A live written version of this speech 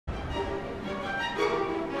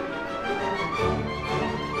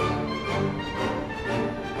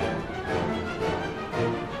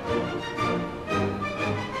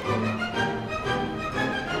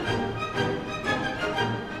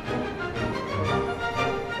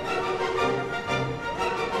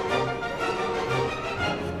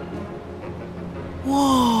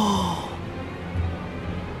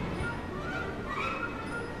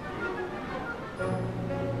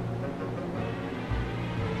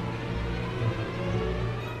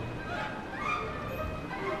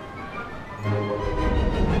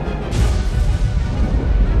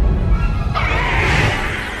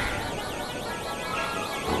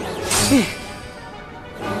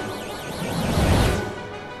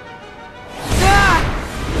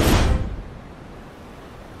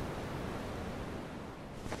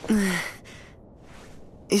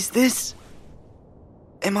Is this...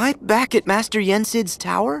 Am I back at Master Yensid's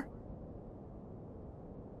tower?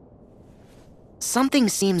 Something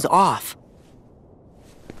seems off.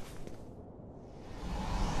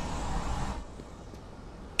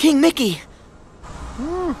 King Mickey!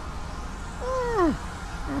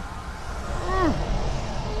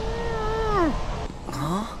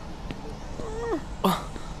 Huh?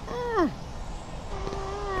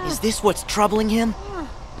 Is this what's troubling him?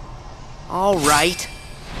 All right.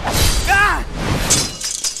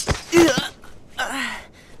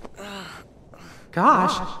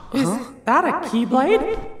 Gosh, is that a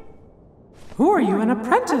Keyblade? Who are you an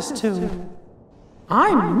apprentice to?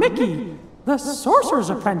 I'm Mickey, the Sorcerer's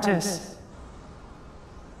Apprentice.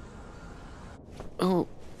 Oh,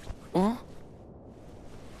 huh?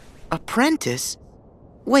 Apprentice?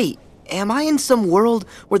 Wait, am I in some world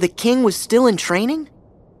where the king was still in training?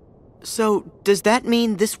 So, does that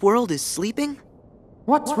mean this world is sleeping?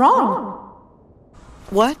 What's wrong?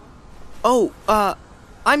 What? Oh,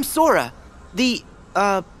 I'm Sora, the,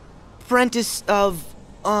 apprentice of,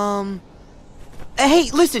 Hey,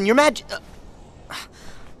 listen, your I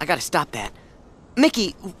gotta stop that.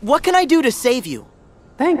 Mickey, what can I do to save you?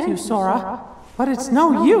 Thank you, Sora, but it's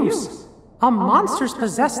no use. A monster's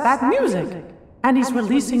possessed that music, and he's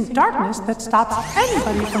releasing darkness that stops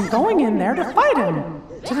anybody from going in there to fight him.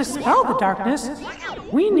 To dispel the darkness,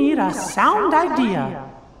 we need a sound idea.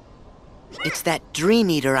 It's that Dream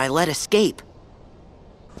Eater I let escape.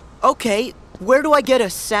 Okay, where do I get a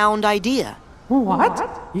sound idea?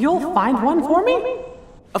 What? You'll find one for me?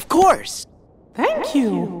 Of course! Thank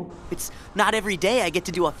you. It's not every day I get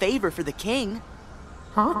to do a favor for the king.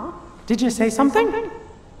 Huh? Did you say something?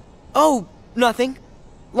 Oh, nothing.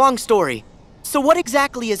 Long story. So what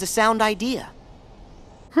exactly is a sound idea?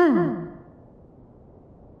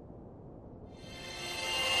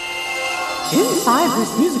 Inside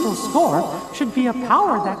this musical score should be a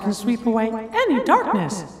power that can sweep away any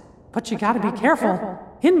darkness. But you gotta be careful.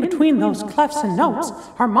 In between those clefs and notes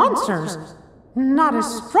are monsters. Not as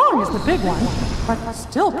strong as the big one, but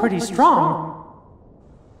still pretty strong.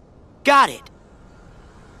 Got it.